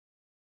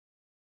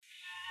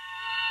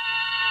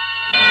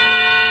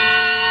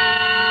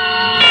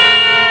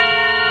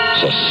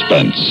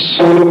Suspense.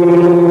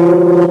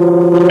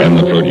 And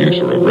the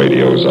producer of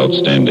radio's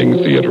outstanding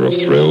theater of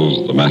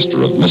thrills, the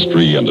master of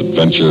mystery and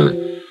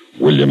adventure,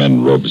 William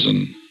N.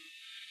 Robeson.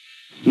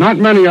 Not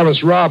many of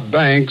us rob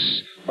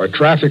banks, or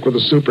traffic with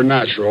the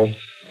supernatural,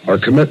 or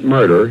commit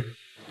murder,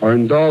 or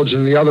indulge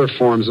in the other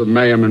forms of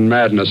mayhem and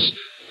madness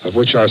of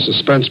which our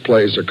suspense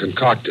plays are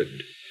concocted.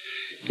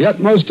 Yet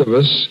most of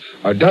us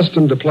are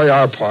destined to play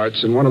our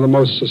parts in one of the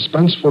most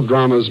suspenseful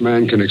dramas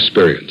man can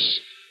experience,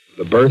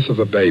 the birth of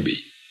a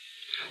baby.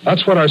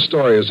 That's what our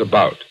story is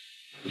about.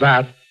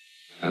 That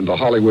and the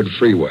Hollywood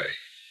Freeway,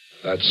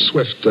 that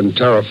swift and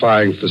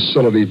terrifying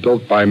facility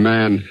built by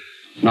man,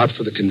 not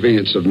for the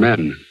convenience of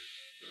men,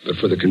 but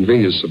for the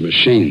convenience of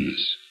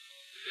machines.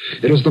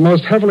 It is the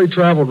most heavily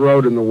traveled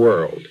road in the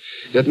world.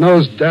 It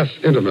knows death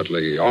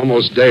intimately,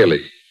 almost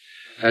daily.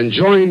 And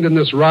joined in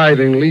this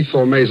writhing,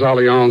 lethal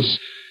mésalliance,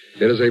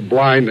 it is a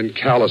blind and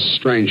callous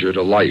stranger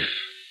to life.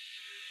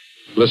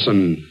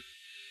 Listen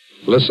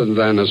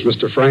then, as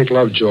Mr. Frank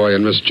Lovejoy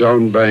and Miss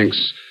Joan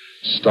Banks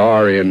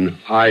star in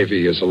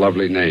Ivy is a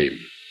Lovely Name,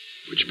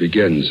 which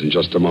begins in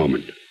just a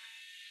moment.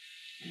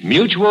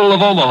 Mutual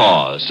of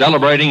Omaha,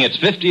 celebrating its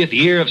 50th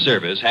year of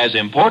service, has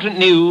important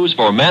news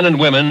for men and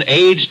women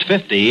aged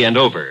 50 and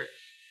over.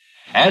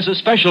 As a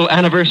special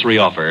anniversary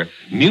offer,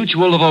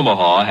 Mutual of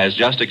Omaha has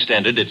just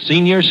extended its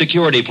senior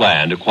security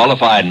plan to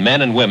qualified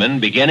men and women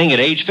beginning at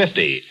age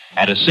 50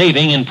 at a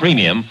saving in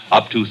premium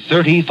up to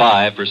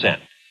 35%.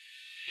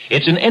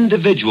 It's an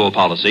individual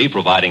policy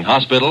providing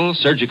hospital,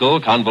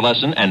 surgical,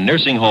 convalescent, and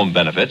nursing home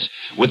benefits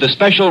with a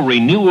special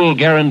renewal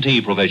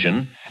guarantee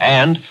provision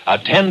and a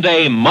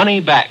 10-day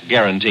money-back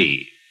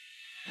guarantee.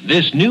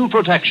 This new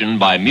protection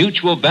by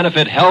Mutual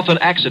Benefit Health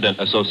and Accident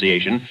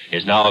Association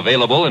is now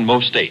available in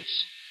most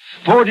states.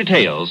 For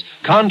details,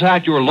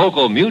 contact your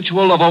local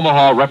Mutual of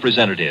Omaha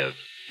representative.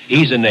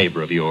 He's a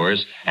neighbor of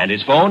yours, and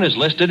his phone is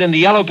listed in the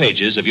yellow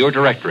pages of your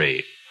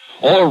directory.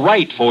 Or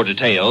write for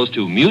details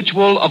to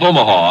Mutual of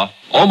Omaha,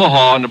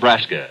 Omaha,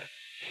 Nebraska.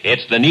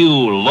 It's the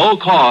new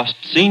low-cost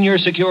senior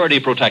security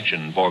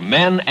protection for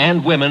men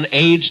and women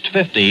aged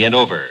 50 and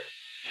over.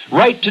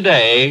 Write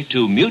today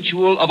to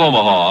Mutual of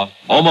Omaha,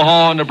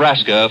 Omaha,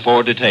 Nebraska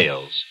for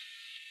details.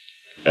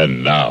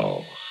 And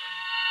now,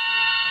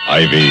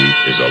 Ivy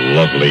is a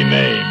Lovely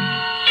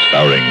Name,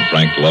 starring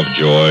Frank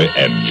Lovejoy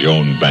and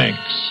Joan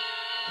Banks.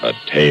 A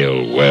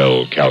tale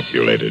well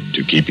calculated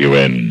to keep you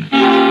in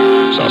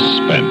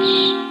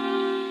suspense.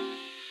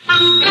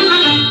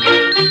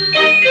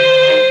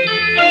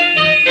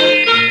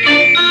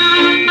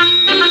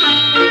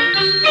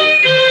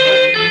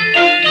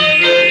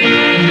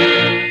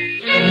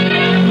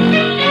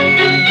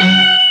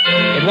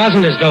 It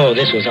wasn't as though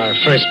this was our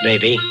first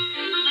baby.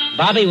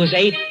 Bobby was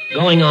 8,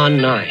 going on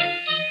 9.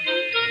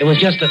 It was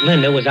just that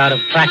Linda was out of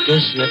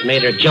practice, and it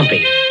made her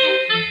jumpy.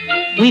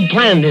 We'd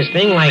planned this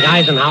thing like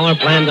Eisenhower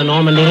planned the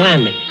Normandy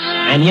landings.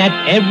 And yet,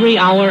 every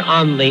hour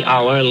on the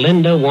hour,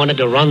 Linda wanted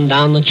to run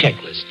down the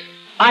checklist.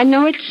 I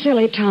know it's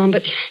silly, Tom,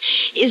 but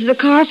is the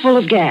car full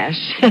of gas?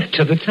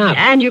 To the top.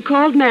 And you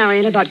called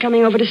Marion about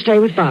coming over to stay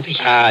with Bobby?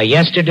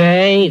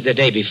 Yesterday, the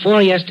day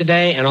before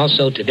yesterday, and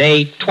also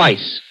today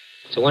twice.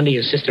 It's a wonder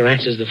your sister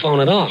answers the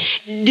phone at all.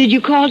 Did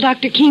you call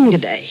Dr. King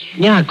today?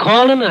 Yeah, I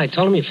called him, and I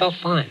told him he felt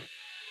fine.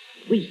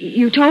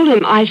 You told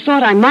him I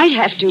thought I might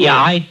have to... Yeah,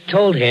 I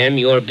told him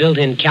your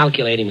built-in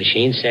calculating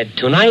machine said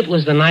tonight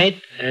was the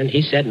night, and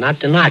he said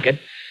not to knock it.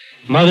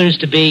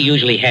 Mothers-to-be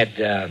usually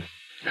had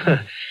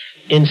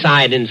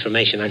inside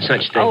information on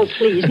such things. Oh,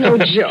 please, no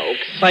jokes.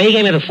 Well, he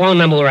gave me the phone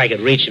number where I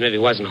could reach him if he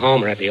wasn't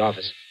home or at the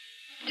office.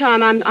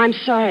 Tom, I'm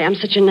sorry I'm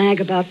such a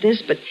nag about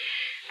this, but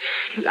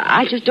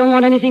I just don't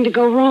want anything to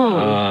go wrong.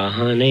 Oh,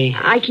 honey.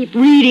 I keep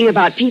reading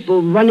about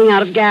people running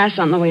out of gas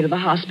on the way to the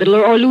hospital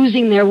or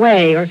losing their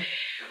way or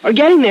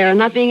getting there and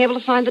not being able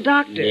to find the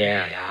doctor.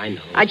 Yeah, I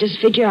know. I just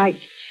figure I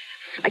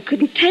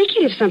couldn't take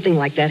it if something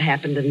like that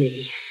happened to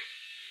me.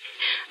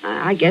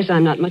 I guess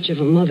I'm not much of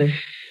a mother.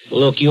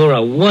 Look, you're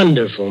a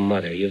wonderful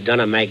mother. You've done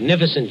a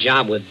magnificent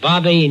job with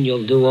Bobby, and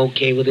you'll do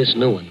okay with this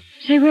new one.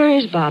 Say, where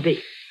is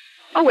Bobby?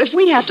 Oh, if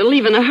we have to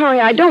leave in a hurry,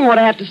 I don't want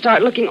to have to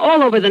start looking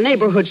all over the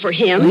neighborhood for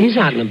him. Well, he's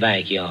out in the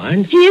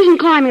backyard. He isn't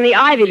climbing the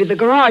ivy to the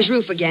garage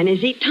roof again,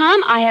 is he?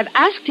 Tom, I have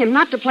asked him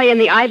not to play in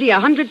the ivy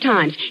 100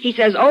 times. He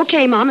says,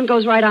 okay, Mom, and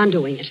goes right on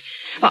doing it.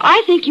 Well,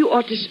 I think you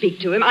ought to speak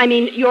to him. I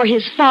mean, you're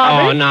his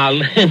father. Oh, now,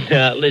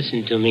 Linda,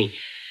 listen to me.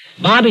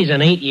 Bobby's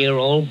an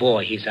 8-year-old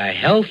boy. He's a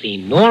healthy,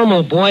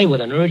 normal boy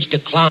with an urge to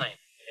climb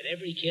that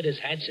every kid has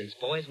had since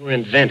boys were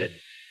invented.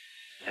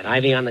 That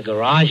ivy on the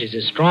garage is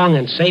as strong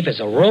and safe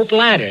as a rope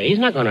ladder. He's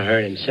not going to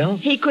hurt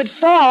himself. He could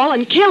fall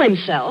and kill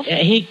himself.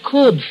 He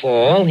could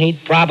fall.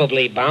 He'd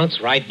probably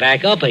bounce right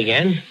back up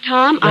again.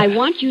 Tom, I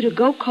want you to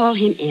go call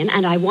him in,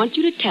 and I want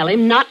you to tell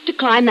him not to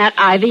climb that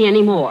ivy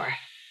anymore.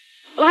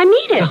 Well, I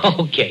mean it.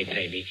 Okay,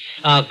 baby.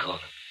 I'll call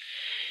him.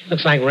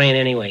 Looks like rain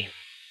anyway.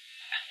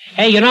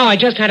 Hey, I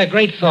just had a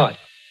great thought.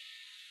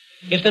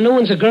 If the new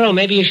one's a girl,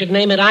 maybe you should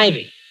name it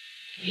Ivy.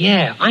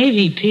 Yeah,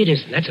 Ivy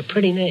Peterson. That's a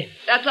pretty name.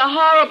 That's a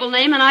horrible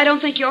name, and I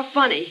don't think you're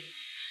funny.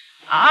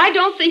 I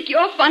don't think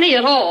you're funny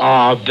at all.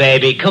 Oh,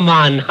 baby, come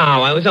on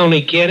now. I was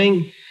only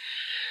kidding.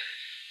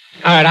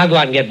 All right, I'll go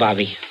out and get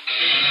Bobby.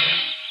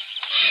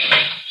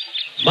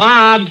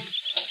 Bob!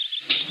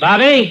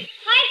 Bobby?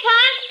 Hi,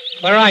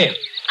 Pop. Where are you? Up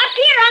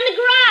here on the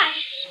garage.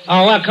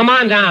 Oh, well, come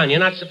on down. You're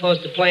not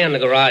supposed to play on the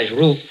garage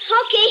roof.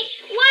 Okay,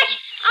 watch.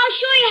 I'll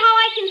show you how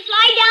I can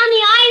slide down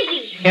the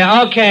ivy.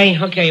 Yeah,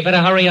 okay. You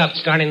better hurry up.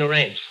 It's starting to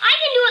rain. I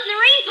can do it in the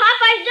rain, Pop.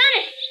 I've done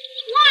it.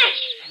 Watch.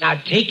 Now,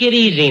 take it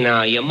easy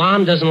now. Your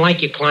mom doesn't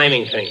like you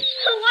climbing things.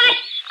 Watch.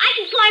 I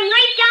can climb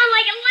right down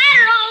like a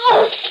ladder.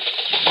 Oh.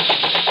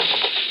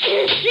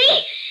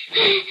 See?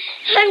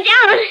 I'm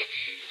down.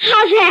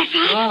 How's that,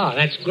 Pop? Oh,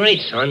 that's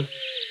great, son.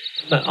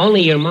 But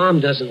only your mom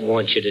doesn't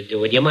want you to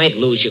do it. You might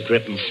lose your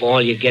grip and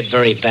fall. You'd get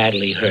very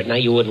badly hurt. Now,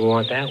 you wouldn't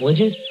want that, would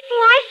you? Well,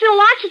 I fell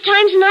lots of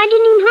times and I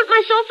didn't even hurt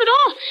myself at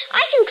all.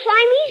 I can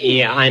climb easy.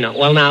 Yeah, I know.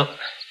 Well, now,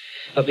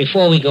 but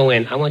before we go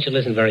in, I want you to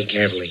listen very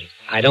carefully.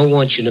 I don't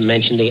want you to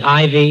mention the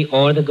ivy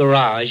or the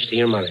garage to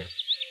your mother.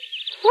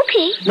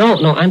 Okay. No,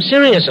 I'm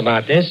serious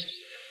about this.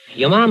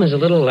 Your mom is a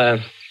little,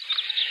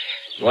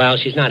 well,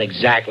 she's not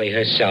exactly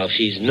herself.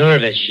 She's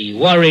nervous. She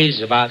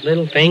worries about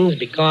little things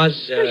because,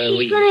 She's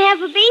going to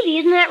have a baby,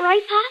 isn't that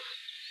right, Pop?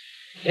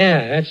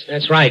 Yeah,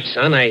 that's right,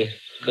 son. I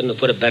couldn't have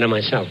put it better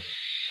myself.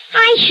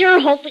 I sure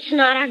hope it's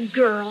not a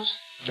girl.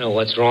 Oh,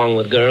 what's wrong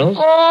with girls?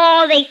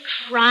 Oh, they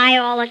cry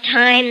all the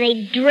time.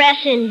 They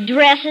dress in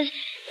dresses.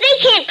 They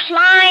can't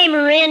climb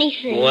or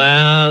anything.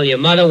 Well, your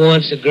mother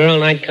wants a girl,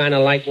 and I'd kind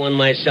of like one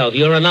myself.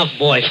 You're enough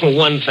boy for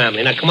one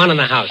family. Now, come on in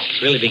the house.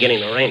 It's really beginning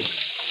to rain.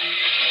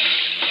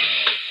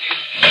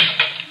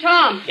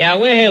 Tom. Yeah,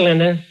 we're here,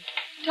 Linda.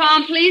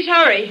 Tom, please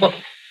hurry.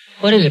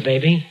 What is it,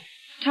 baby?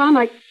 Tom,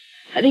 I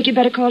think you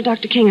better call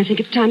Dr. King. I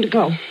think it's time to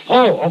go.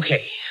 Oh,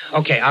 okay.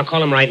 Okay, I'll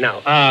call him right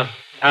now.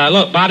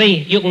 Look,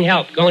 Bobby, you can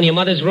help. Go in your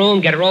mother's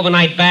room, get her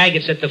overnight bag.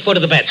 It's at the foot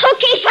of the bed.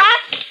 Okay, Pop.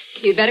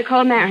 You'd better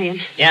call Marion.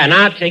 Yeah,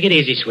 now, take it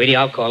easy, sweetie.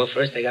 I'll call her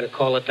first. I got to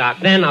call the doc.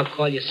 Then I'll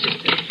call your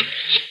sister.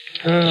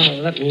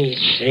 Let me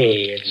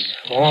see. It's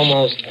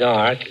almost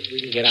dark. If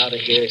we can get out of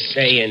here,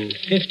 say, in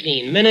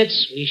 15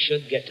 minutes, we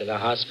should get to the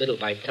hospital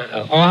by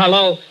time...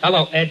 hello.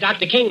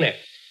 Dr. King there.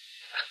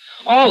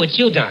 Oh, it's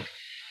you, Doc.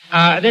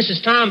 This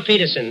is Tom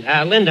Peterson.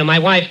 Linda, my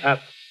wife...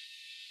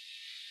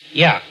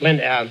 Yeah,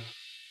 Linda,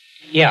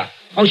 yeah.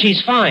 Oh,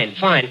 she's fine.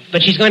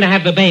 But she's going to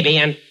have the baby,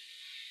 and...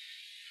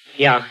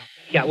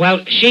 Yeah,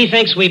 well, she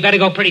thinks we better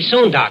go pretty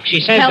soon, Doc.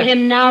 She says... Tell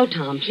him now,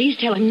 Tom. Please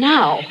tell him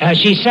now.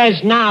 She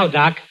says now,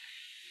 Doc.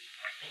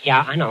 Yeah,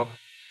 I know.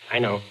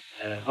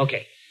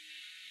 Okay.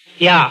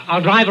 Yeah,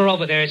 I'll drive her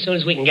over there as soon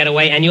as we can get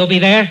away, and you'll be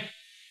there?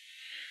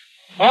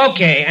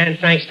 Okay, and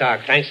thanks,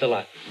 Doc. Thanks a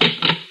lot.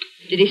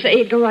 Did he say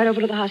he'd go right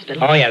over to the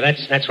hospital? Oh, yeah,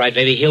 that's right,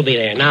 baby. He'll be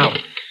there. Now,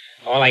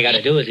 all I got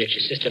to do is get your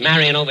sister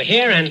Marion over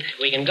here, and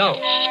we can go.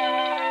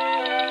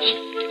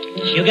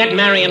 You get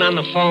Marion on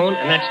the phone,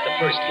 and that's the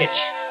first hitch.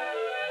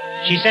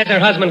 She says her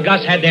husband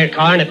Gus had their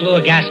car, and it blew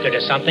a gasket or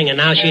something, and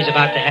now she's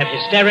about to have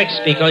hysterics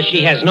because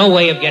she has no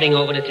way of getting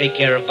over to take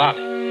care of Bobby.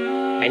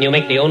 And you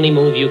make the only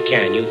move you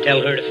can. You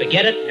tell her to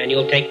forget it, and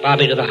you'll take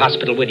Bobby to the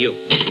hospital with you.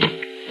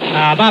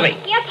 Bobby.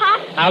 Yeah,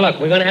 Pop? Look,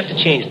 we're going to have to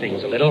change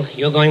things a little.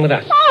 You're going with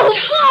us. Oh,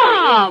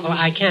 Tom! Well,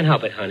 I can't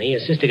help it, honey. Your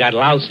sister got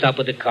loused up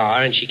with the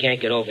car, and she can't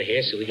get over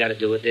here, so we got to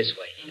do it this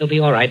way. It'll be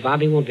all right.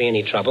 Bobby won't be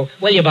any trouble.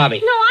 Will you, Bobby?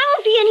 No, I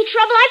won't be any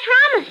trouble, I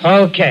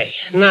promise. Okay.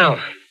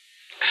 Now,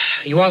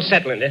 you all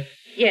set, Linda?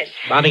 Yes.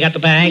 Bobby got the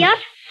bag? Yep.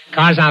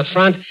 Car's out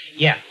front?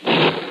 Yeah.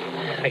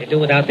 I could do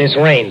without this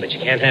rain, but you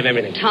can't have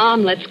everything.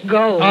 Tom, let's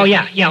go. Oh,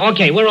 yeah,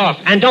 okay, we're off.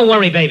 And don't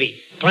worry,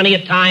 baby. Plenty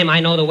of time.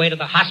 I know the way to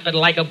the hospital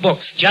like a book.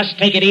 Just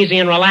take it easy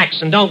and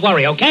relax, and don't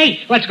worry, okay?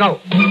 Let's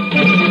go.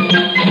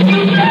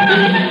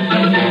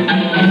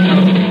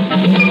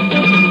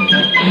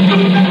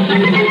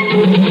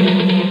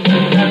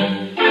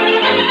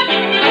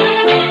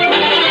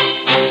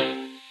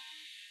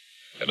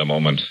 In a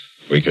moment,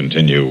 we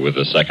continue with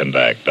the second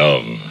act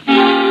of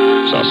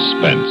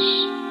Suspense.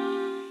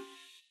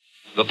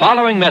 The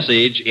following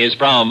message is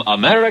from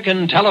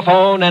American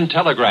Telephone and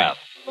Telegraph.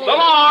 So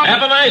long.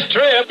 Have a nice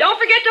trip. Don't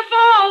forget to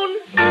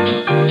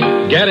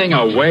phone. Getting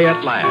away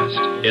at last.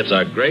 It's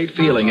a great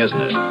feeling, isn't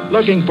it?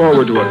 Looking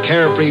forward to a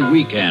carefree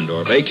weekend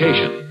or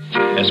vacation.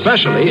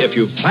 Especially if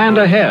you've planned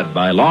ahead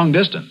by long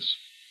distance.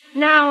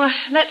 Now,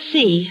 let's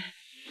see.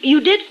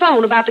 You did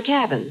phone about the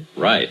cabin.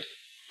 Right.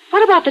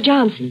 What about the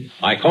Johnsons?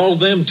 I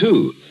called them,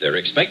 too. They're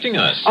expecting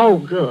us. Oh,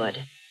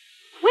 good.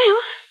 Well,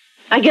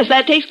 I guess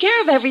that takes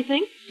care of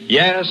everything.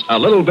 Yes, a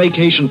little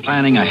vacation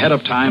planning ahead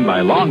of time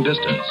by long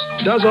distance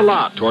does a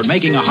lot toward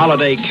making a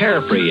holiday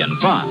carefree and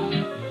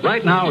fun.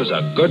 Right now is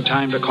a good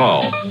time to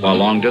call while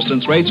long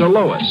distance rates are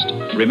lowest.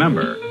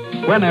 Remember,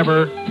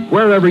 whenever,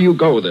 wherever you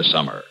go this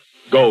summer,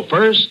 go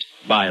first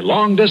by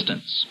long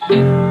distance.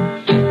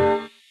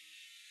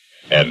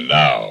 And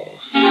now,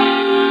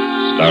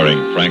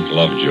 starring Frank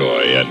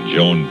Lovejoy and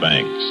Joan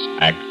Banks,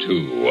 Act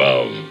 2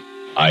 of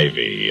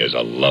Ivy is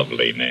a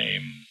Lovely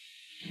Name.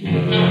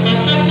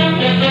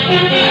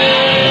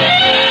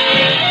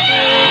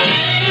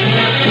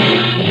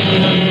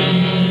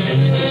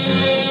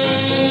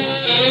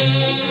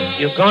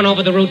 You've gone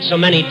over the route so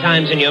many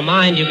times in your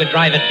mind you could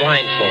drive it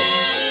blindfold.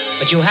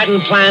 But you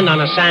hadn't planned on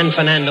a San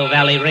Fernando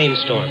Valley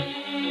rainstorm.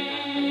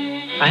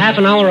 A half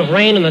an hour of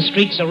rain and the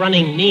streets are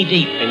running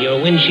knee-deep, and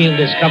your windshield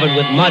is covered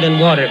with mud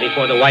and water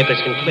before the wipers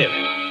can clear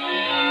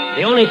it.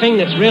 The only thing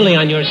that's really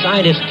on your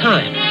side is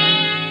time.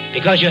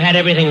 Because you had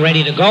everything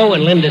ready to go,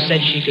 and Linda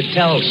said she could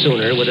tell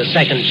sooner with a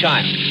second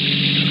child.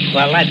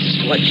 Well, that's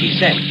what she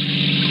said.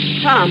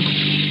 Tom,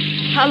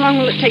 how long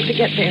will it take to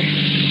get there?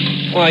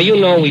 Well, you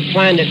know, we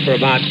planned it for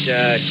about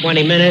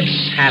 20 minutes,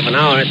 half an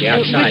hour at the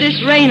outside. With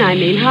this rain, I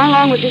mean. How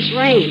long with this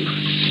rain?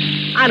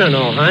 I don't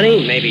know,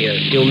 honey. Maybe a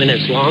few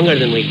minutes longer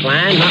than we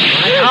planned. Not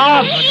much.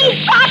 Oh,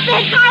 Please, Pop,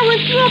 that car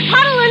went through a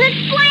puddle and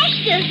it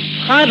splashed us.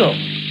 puddle.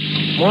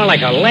 More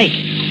like a lake.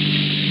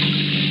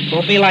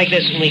 Won't be like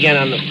this when we get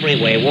on the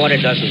freeway. Water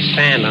doesn't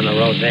stand on the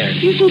road there.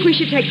 You think we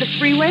should take the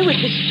freeway with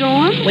the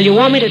storm? Well, you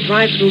want me to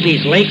drive through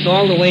these lakes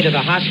all the way to the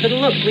hospital?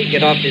 Look, we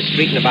get off this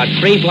street in about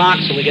 3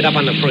 blocks and we get up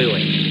on the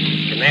freeway.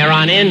 From there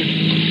on in,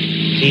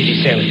 it's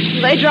easy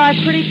sailing. They drive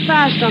pretty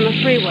fast on the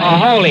freeway. Oh,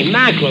 holy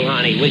mackerel,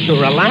 honey. Will you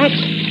relax?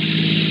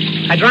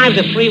 I drive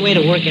the freeway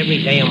to work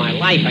every day of my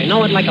life. I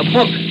know it like a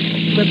book.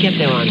 We'll get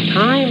there on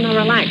time. Now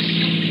relax.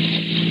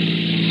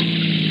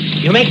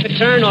 You make the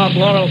turn off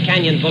Laurel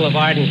Canyon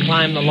Boulevard and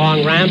climb the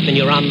long ramp, and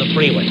you're on the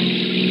freeway.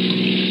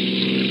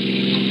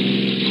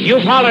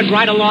 You've hollered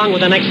right along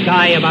with the next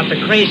guy about the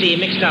crazy,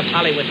 mixed-up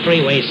Hollywood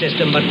freeway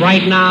system, but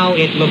right now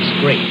it looks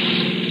great.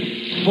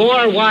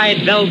 4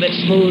 wide,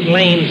 velvet-smooth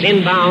lanes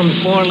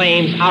inbound, 4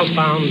 lanes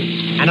outbound,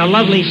 and a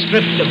lovely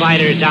strip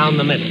divider down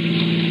the middle.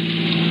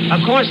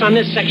 Of course, on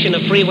this section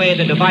of freeway,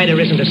 the divider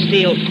isn't a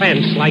steel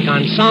fence like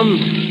on some.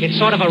 It's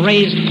sort of a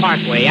raised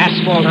parkway,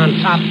 asphalt on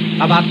top,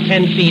 about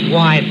 10 feet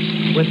wide,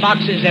 with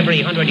boxes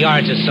every 100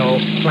 yards or so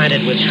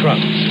planted with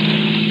shrubs.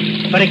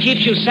 But it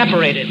keeps you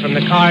separated from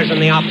the cars in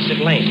the opposite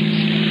lanes.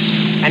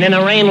 And in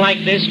a rain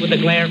like this, with the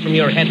glare from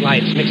your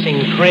headlights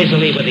mixing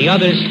crazily with the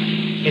others,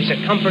 it's a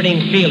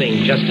comforting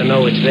feeling just to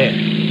know it's there.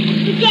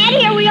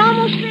 Daddy, are we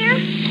almost there?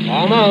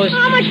 Almost.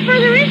 How much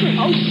further is it?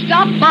 Oh,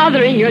 stop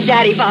bothering your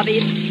daddy,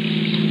 Bobby.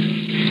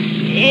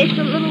 It's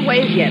a little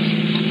ways yet.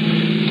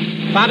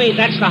 Bobby,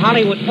 that's the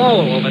Hollywood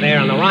Bowl over there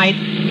on the right.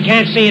 You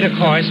can't see it, of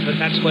course, but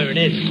that's where it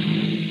is.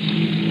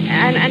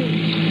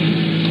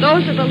 And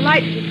those are the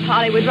lights of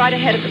Hollywood right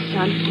ahead of the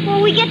sun.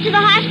 Will we get to the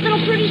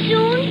hospital pretty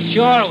soon?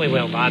 Sure we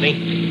will, Bobby.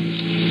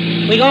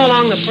 We go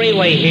along the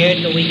freeway here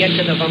till we get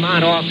to the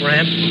Vermont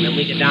off-ramp, and then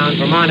we get down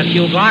Vermont a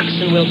few blocks,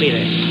 and we'll be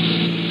there.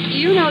 Do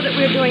you know that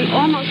we're doing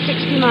almost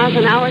 60 miles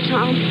an hour,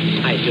 Tom?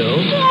 I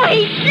do.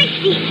 Boy,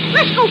 60.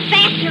 Let's go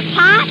faster,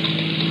 Pop.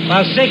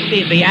 Well,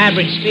 60 is the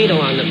average speed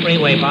along the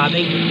freeway,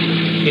 Bobby.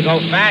 If you go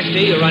faster,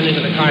 you run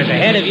into the cars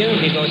ahead of you.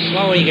 If you go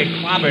slower, you get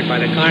clobbered by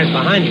the cars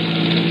behind you.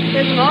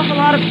 There's an awful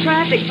lot of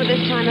traffic for this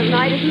time of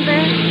night, isn't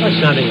there? Well,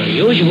 it's nothing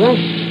unusual.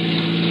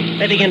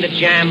 They begin to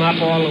jam up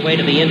all the way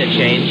to the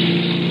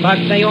interchange, but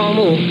they all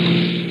move.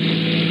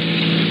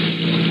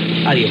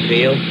 How do you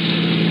feel?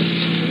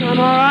 I'm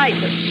all right,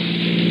 but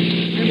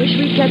I wish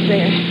we'd get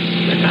there.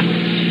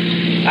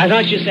 I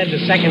thought you said the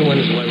second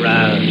ones were,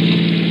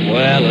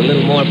 well, a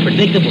little more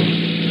predictable.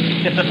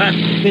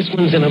 This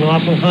one's in an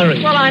awful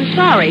hurry. Well, I'm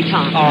sorry,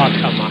 Tom. Oh,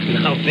 come on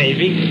now,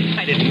 baby.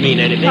 I didn't mean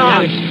anything.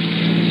 Tom,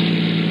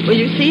 will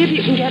you see if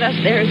you can get us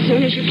there as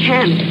soon as you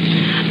can?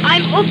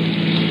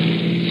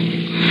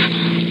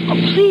 Oh,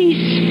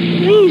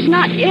 please,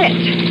 not yet.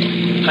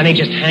 Honey,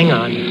 just hang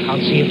on. I'll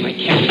see if I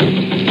can.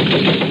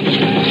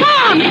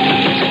 Tom!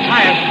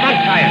 Tire, front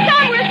tire.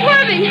 Tom, we're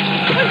swerving.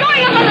 We're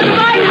going up on the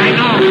divider. I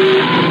know.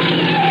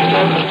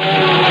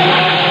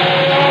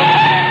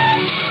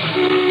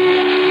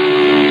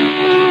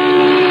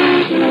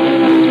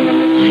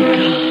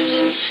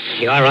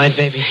 You all right,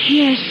 baby?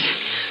 Yes.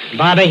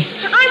 Bobby?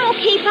 I'm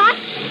okay, Pop.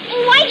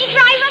 Why'd you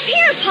drive up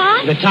here,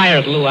 Pop? The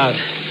tire blew out.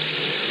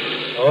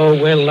 Oh,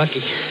 we're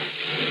lucky.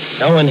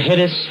 No one hit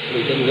us.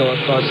 We didn't go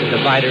across the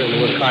divider, and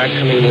there were cars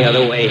coming the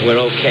other way. We're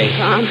okay.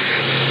 Tom,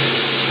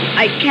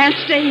 I can't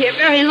stay here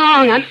very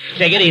long.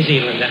 Take it easy,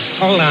 Linda.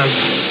 Hold on.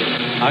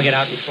 I'll get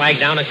out and flag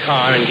down a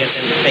car and get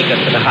them to take us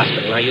to the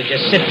hospital. Now, you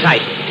just sit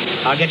tight.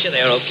 I'll get you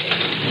there, okay?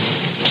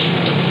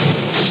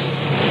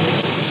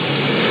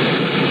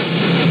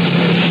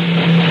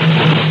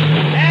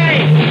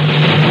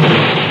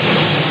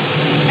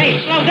 Hey,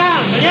 slow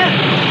down, will you?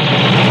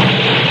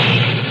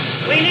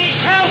 We need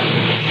help.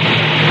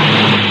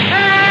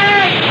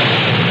 Hey!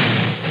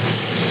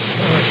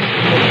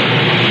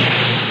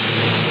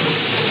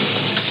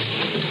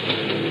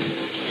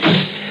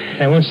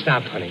 They won't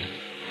stop, honey.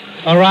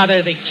 Or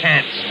rather, they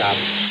can't stop.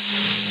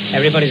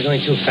 Everybody's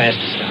going too fast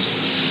to stop.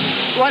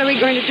 What are we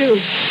going to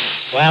do?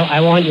 Well, I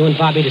want you and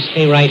Bobby to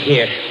stay right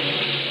here.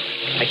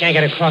 I can't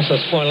get across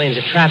those 4 lanes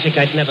of traffic.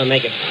 I'd never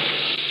make it.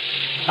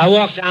 I'll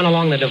walk down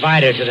along the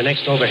divider to the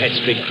next overhead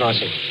street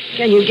crossing.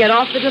 Can you get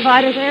off the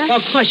divider there?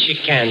 Well, of course you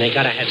can. They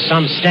gotta have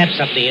some steps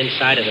up the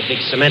inside of the big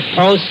cement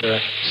post or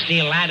a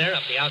steel ladder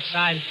up the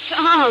outside.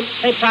 Tom.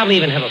 They probably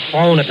even have a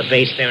phone at the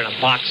base there in a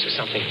box or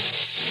something.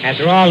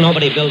 After all,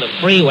 nobody built a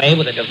freeway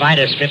with a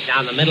divider stripped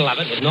down the middle of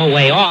it with no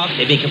way off.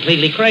 They'd be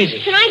completely crazy.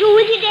 Can I go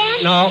with you,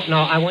 Dad? No,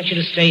 I want you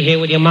to stay here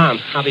with your mom.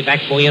 I'll be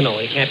back before you know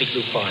it. It can't be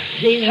too far.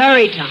 Please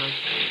hurry, Tom.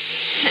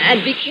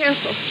 And be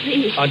careful,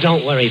 please. Oh,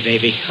 don't worry,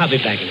 baby. I'll be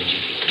back in a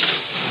jiffy.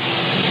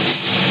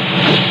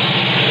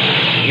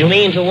 You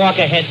mean to walk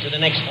ahead to the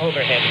next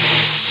overhead.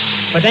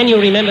 But then you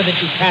remember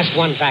that you passed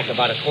one back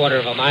about a quarter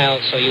of a mile,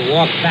 so you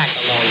walk back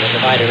along the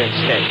divider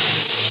instead.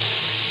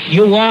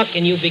 You walk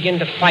and you begin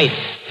to fight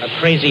a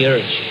crazy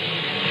urge.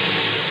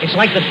 It's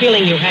like the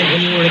feeling you had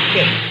when you were a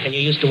kid and you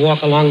used to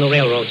walk along the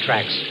railroad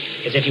tracks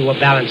as if you were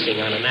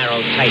balancing on a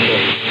narrow tightrope.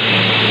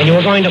 And you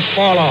were going to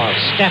fall off,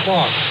 step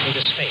off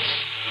into space.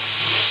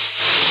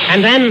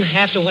 And then,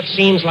 after what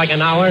seems like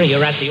an hour,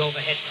 you're at the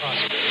overhead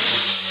crossing.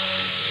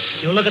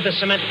 You look at the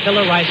cement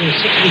pillar rising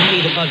 60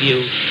 feet above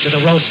you to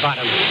the road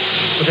bottom,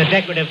 with the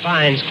decorative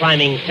vines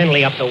climbing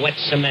thinly up the wet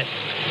cement.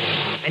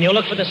 And you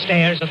look for the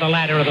stairs or the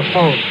ladder or the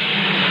phone.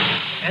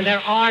 And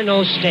there are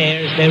no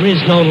stairs, there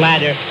is no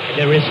ladder, and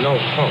there is no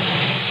phone.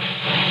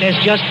 There's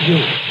just you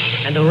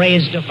and the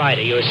raised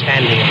divider you're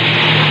standing on.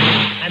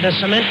 And the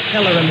cement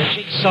pillar and the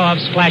jigsaw of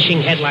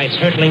splashing headlights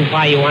hurtling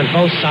by you on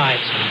both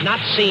sides, not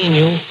seeing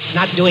you,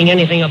 not doing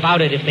anything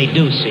about it if they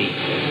do see.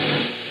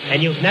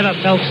 And you've never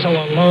felt so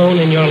alone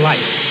in your life.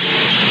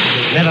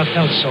 You've never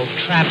felt so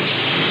trapped.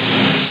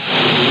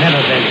 You've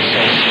never been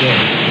so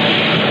scared.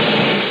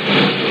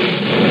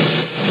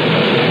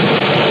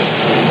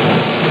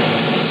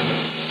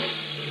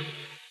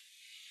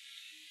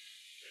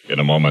 In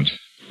a moment,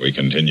 we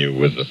continue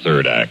with the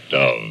third act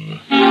of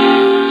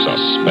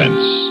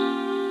Suspense.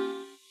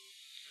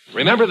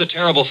 Remember the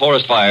terrible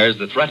forest fires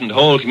that threatened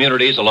whole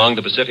communities along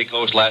the Pacific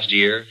coast last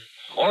year?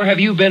 Or have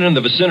you been in the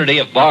vicinity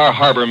of Bar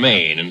Harbor,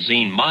 Maine, and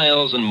seen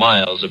miles and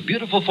miles of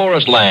beautiful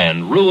forest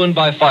land ruined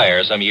by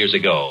fire some years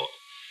ago?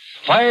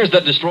 Fires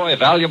that destroy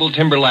valuable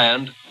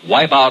timberland,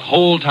 wipe out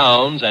whole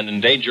towns, and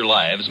endanger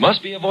lives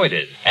must be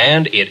avoided,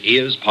 and it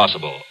is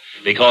possible,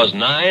 because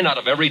 9 out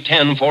of every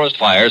 10 forest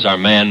fires are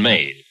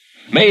man-made.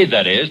 Made,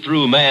 that is,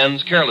 through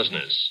man's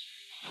carelessness.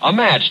 A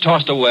match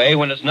tossed away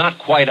when it's not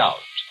quite out.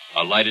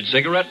 A lighted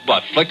cigarette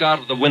butt flicked out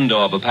of the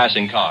window of a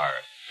passing car.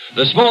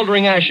 The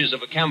smoldering ashes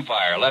of a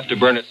campfire left to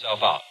burn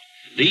itself out.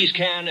 These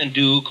can and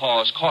do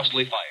cause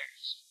costly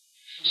fires.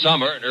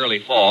 Summer and early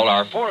fall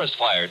are forest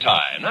fire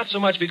time, not so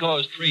much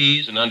because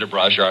trees and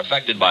underbrush are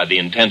affected by the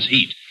intense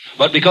heat,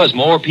 but because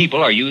more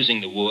people are using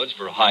the woods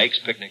for hikes,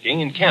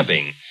 picnicking, and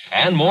camping,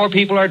 and more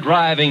people are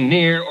driving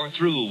near or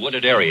through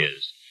wooded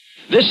areas.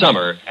 This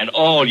summer and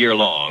all year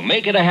long,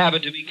 make it a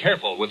habit to be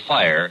careful with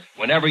fire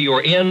whenever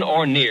you're in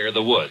or near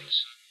the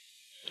woods.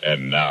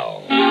 And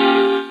now,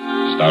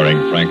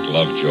 starring Frank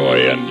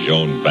Lovejoy and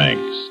Joan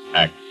Banks,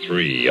 Act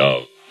 3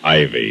 of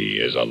Ivy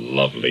is a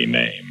Lovely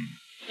Name.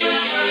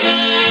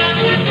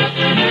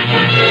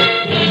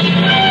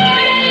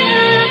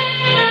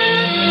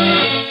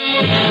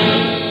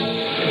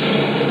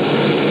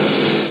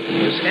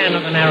 You stand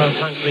on the narrow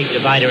concrete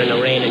divider in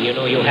the rain and you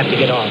know you'll have to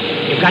get off.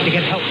 You've got to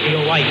get help for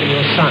your wife and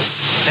your son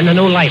and the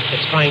new life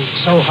that's trying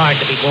so hard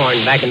to be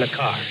born back in the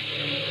car.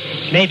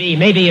 Maybe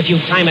if you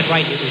time it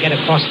right, you can get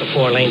across the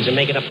 4 lanes and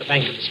make it up the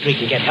bank of the street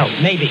and get help.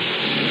 Maybe,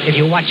 if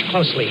you watch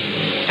closely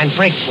and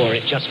brake for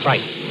it just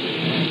right.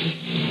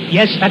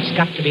 Yes, that's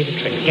got to be the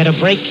trick. Get a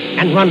brake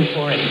and run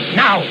for it.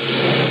 Now!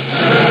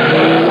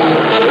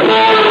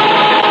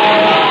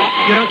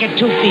 You don't get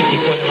 2 feet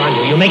before they're on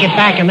you. You make it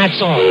back and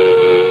that's all.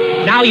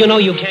 Now you know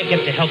you can't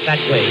get to help that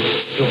way.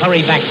 You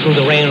hurry back through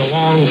the rain a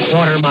long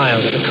quarter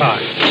mile to the car.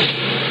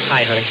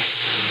 Hi, honey.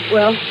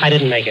 Well? I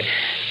didn't make it.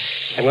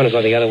 I'm going to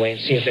go the other way and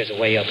see if there's a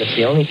way up. It's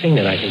the only thing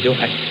that I can do.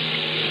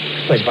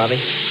 Where's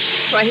Bobby?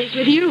 Why, he's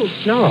with you.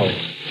 No.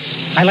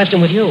 I left him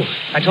with you.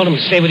 I told him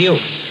to stay with you.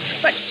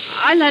 But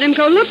I let him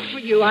go look for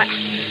you.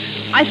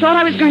 I thought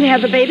I was going to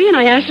have the baby, and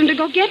I asked him to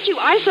go get you.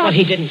 I thought... Well,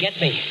 he didn't get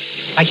me.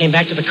 I came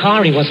back to the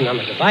car. He wasn't on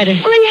the divider.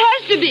 Well, he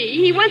has to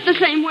be. He went the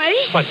same way.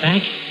 What,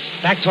 back?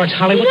 Back towards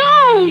Hollywood?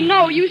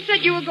 No. You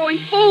said you were going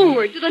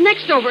forward to the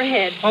next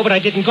overhead. Oh, but I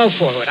didn't go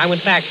forward. I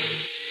went back.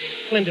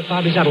 Linda,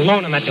 Bobby's out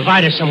alone on that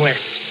divider somewhere.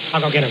 I'll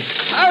go get him.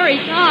 Hurry,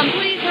 Tom.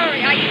 Please hurry.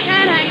 I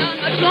can't hang on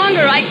much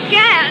longer. I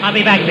can't. I'll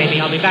be back,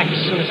 baby. I'll be back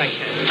as soon as I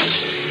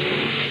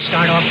can.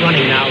 Start off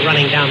running now,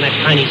 running down that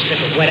tiny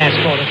strip of wet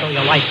asphalt as though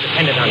your life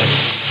depended on it.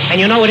 And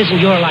you know it isn't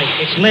your life.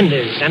 It's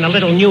Linda's and a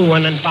little new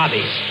one and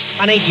Bobby's.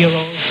 An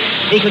 8-year-old.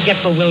 He could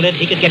get bewildered.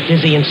 He could get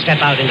dizzy and step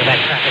out into that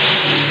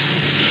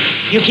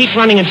traffic. You keep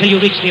running until you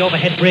reach the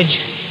overhead bridge,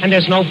 and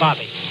there's no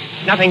Bobby.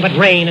 Nothing but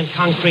rain and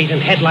concrete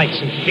and headlights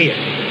and fear.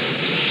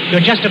 You're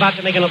just about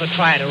to make another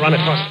try to run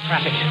across the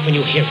traffic when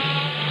you hear it.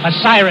 A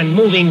siren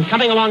moving,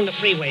 coming along the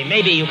freeway.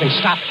 Maybe you can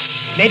stop it.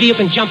 Maybe you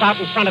can jump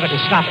out in front of it and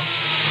stop it.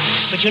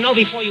 But you know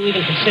before you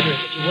even consider it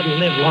that you wouldn't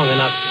live long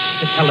enough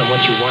to tell them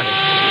what you wanted.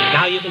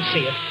 Now you can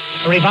see it.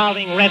 A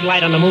revolving red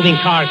light on the moving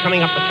car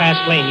coming up the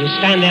fast lane. You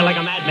stand there like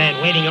a madman,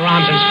 waving your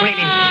arms and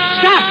screaming,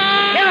 "Stop!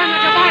 They're on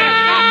the divider!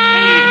 Stop!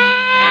 Please!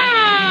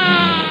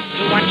 Stop!"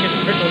 You watch it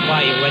trickle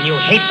by you and you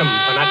hate them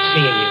for not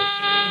seeing you.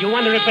 You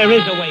wonder if there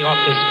is a way off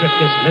this strip,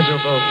 this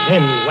miserable,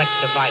 thin, wet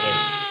divided.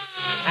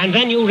 And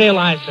then you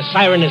realize the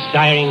siren is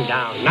dying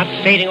down, not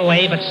fading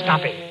away, but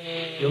stopping.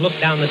 You look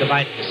down the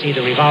divider to see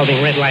the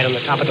revolving red light on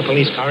the top of the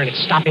police car, and it's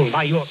stopping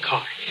by your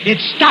car.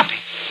 It's stopping.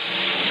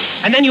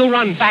 And then you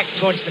run back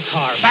towards the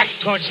car, back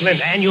towards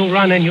Linda, and you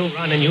run and you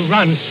run and you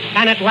run,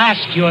 and at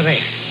last you're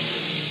there.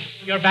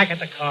 You're back at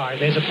the car.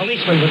 There's a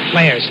policeman with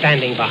flares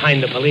standing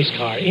behind the police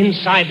car.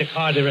 Inside the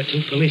car, there are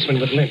two policemen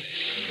with Linda.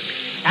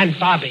 And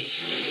Bobby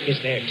is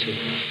there, too.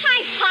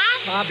 Hi,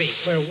 Pop. Bobby,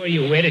 where were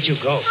you? Where did you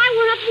go? I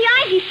went up the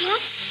ivy,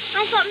 Pop.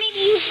 I thought maybe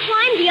you'd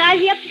climb the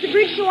ivy up to the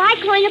bridge, so I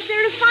climbed up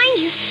there to find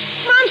you.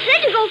 Mom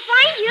said to go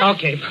find you.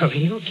 Okay,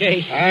 Bobby,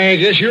 okay. I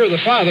guess you're the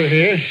father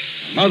here.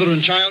 Mother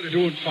and child are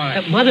doing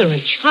fine. Mother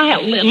and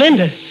child?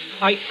 Linda,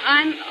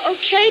 I'm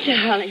okay,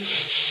 darling.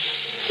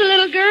 It's a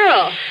little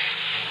girl.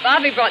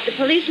 Bobby brought the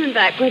policeman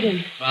back with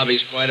him.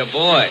 Bobby's quite a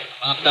boy.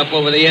 Popped up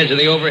over the edge of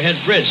the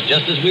overhead bridge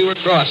just as we were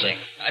crossing.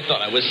 I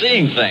thought I was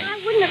seeing things. I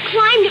wouldn't have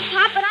climbed it,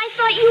 Pop, but I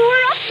thought you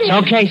were up there. It's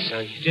okay,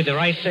 son. You did the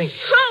right thing.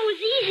 Oh, it was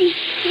easy.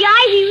 The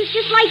ivy was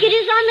just like it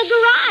is on the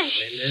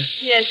garage. Linda?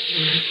 Yes,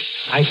 dear.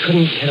 I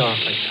couldn't get off.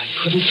 I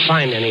couldn't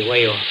find any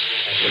way off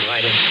that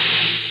divider.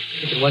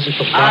 If it wasn't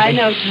for Bobby... I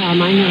know,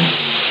 Tom, I know.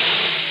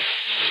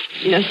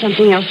 You know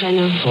something else I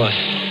know? What?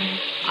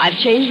 I've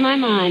changed my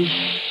mind.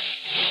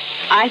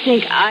 I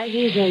think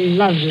Ivy's a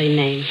lovely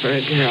name for a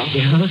girl.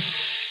 Yeah?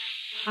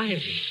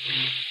 Ivy.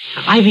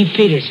 Ivy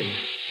Peterson.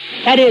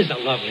 That is a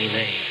lovely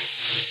name.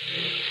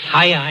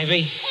 Hi,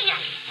 Ivy.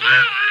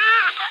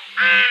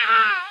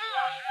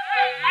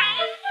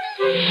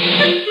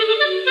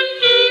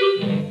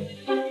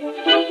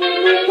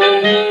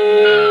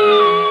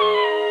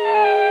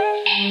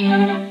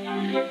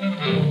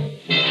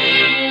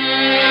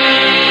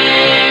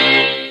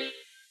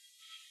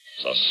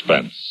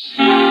 Suspense,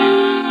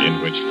 in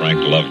which Frank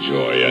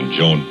Lovejoy and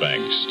Joan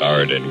Banks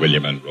starred in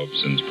William N.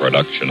 Robeson's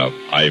production of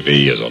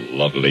Ivy is a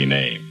Lovely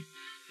Name,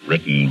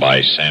 written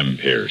by Sam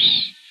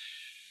Pierce.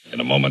 In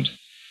a moment,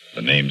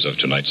 the names of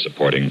tonight's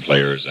supporting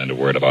players and a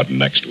word about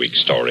next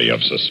week's story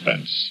of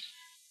suspense.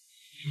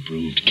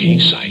 Improved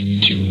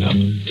K-Site tune-up,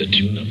 the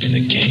tune-up in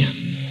a can.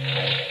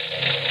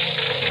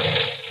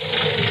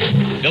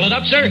 Fill it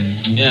up, sir?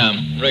 Yeah,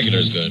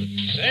 regular's good.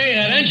 Say,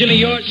 that engine of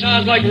yours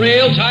sounds like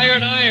rail, tire,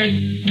 and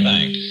iron.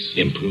 Thanks.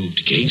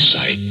 Improved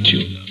K-Site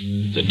tune-up,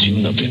 the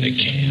tune-up in a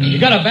can. You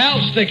got a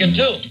valve sticking,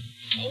 too.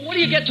 What do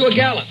you get to a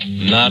gallon?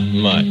 Not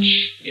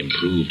much.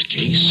 Improved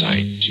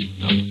K-Site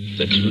tune-up,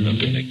 the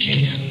tune-up in a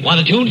can.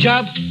 Want a tune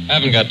job?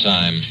 Haven't got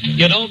time.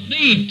 You don't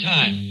need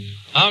time.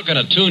 How can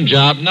a tune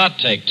job not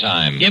take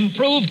time?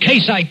 Improved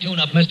K-Site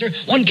tune-up, mister.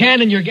 1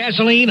 can in your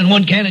gasoline and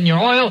 1 can in your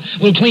oil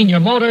will clean your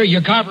motor,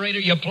 your carburetor,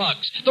 your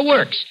plugs. The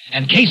works.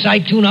 And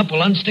K-Site tune-up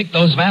will unstick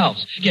those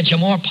valves. Get you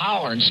more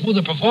power and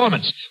smoother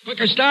performance.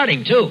 Quicker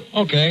starting, too.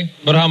 Okay,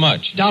 but how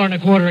much?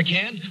 $1.25 a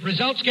can.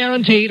 Results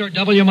guaranteed or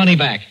double your money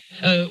back.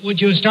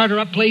 Would you start her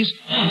up, please?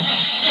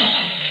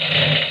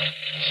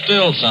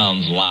 Still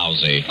sounds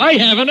lousy. I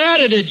haven't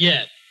added it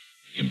yet.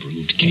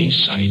 Improved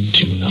K-Site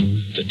tune-up,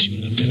 the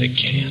tune-up in a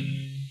can.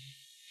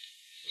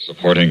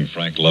 Supporting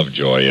Frank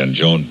Lovejoy and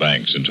Joan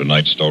Banks in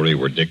tonight's story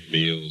were Dick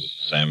Beals,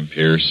 Sam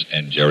Pierce,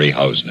 and Jerry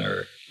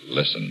Hausner.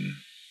 Listen.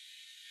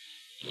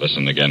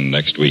 Listen again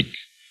next week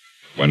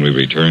when we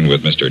return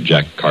with Mr.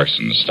 Jack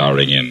Carson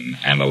starring in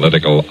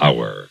Analytical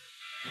Hour.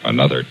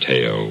 Another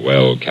tale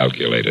well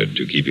calculated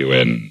to keep you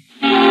in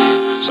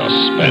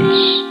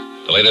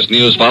suspense. The latest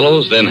news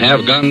follows, then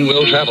Have Gun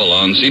Will Travel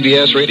on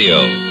CBS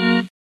Radio.